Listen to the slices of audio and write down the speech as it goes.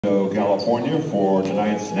California for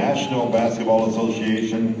tonight's National Basketball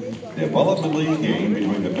Association Development League game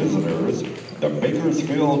between the visitors, the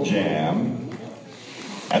Bakersfield Jam,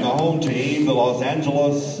 and the home team, the Los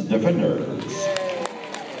Angeles Defenders.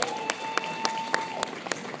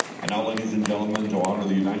 And now, ladies and gentlemen, to honor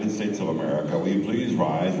the United States of America, will you please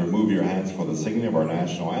rise, remove your hats for the singing of our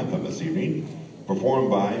National Anthem this evening, performed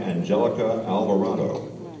by Angelica Alvarado.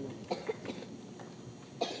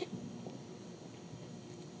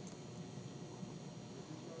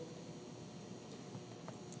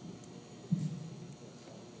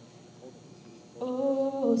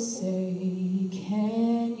 Oh, say,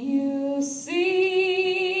 can you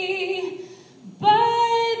see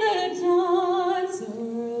by the dawn's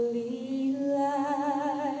early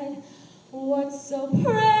light what so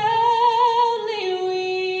proudly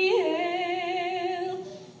we hailed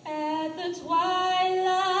at the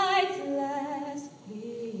twilight's last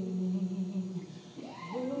gleaming,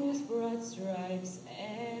 whose broad stripes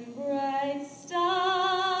and bright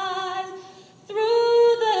stars through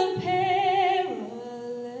the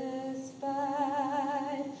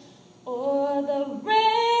the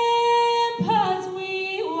ramparts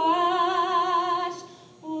we watched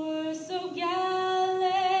were so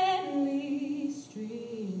gallantly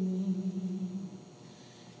streaming,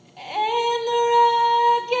 and the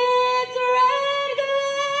rocket's red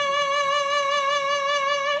glare,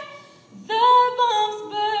 the bombs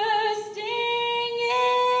bursting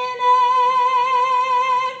in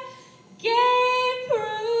air, gave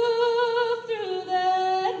proof through the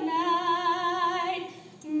night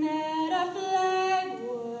that our flag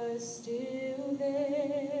was still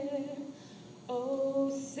there. Oh,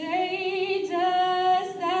 say,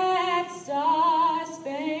 does that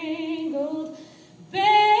star-spangled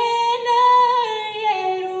banner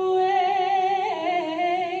yet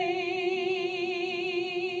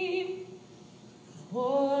wave?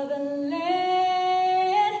 For the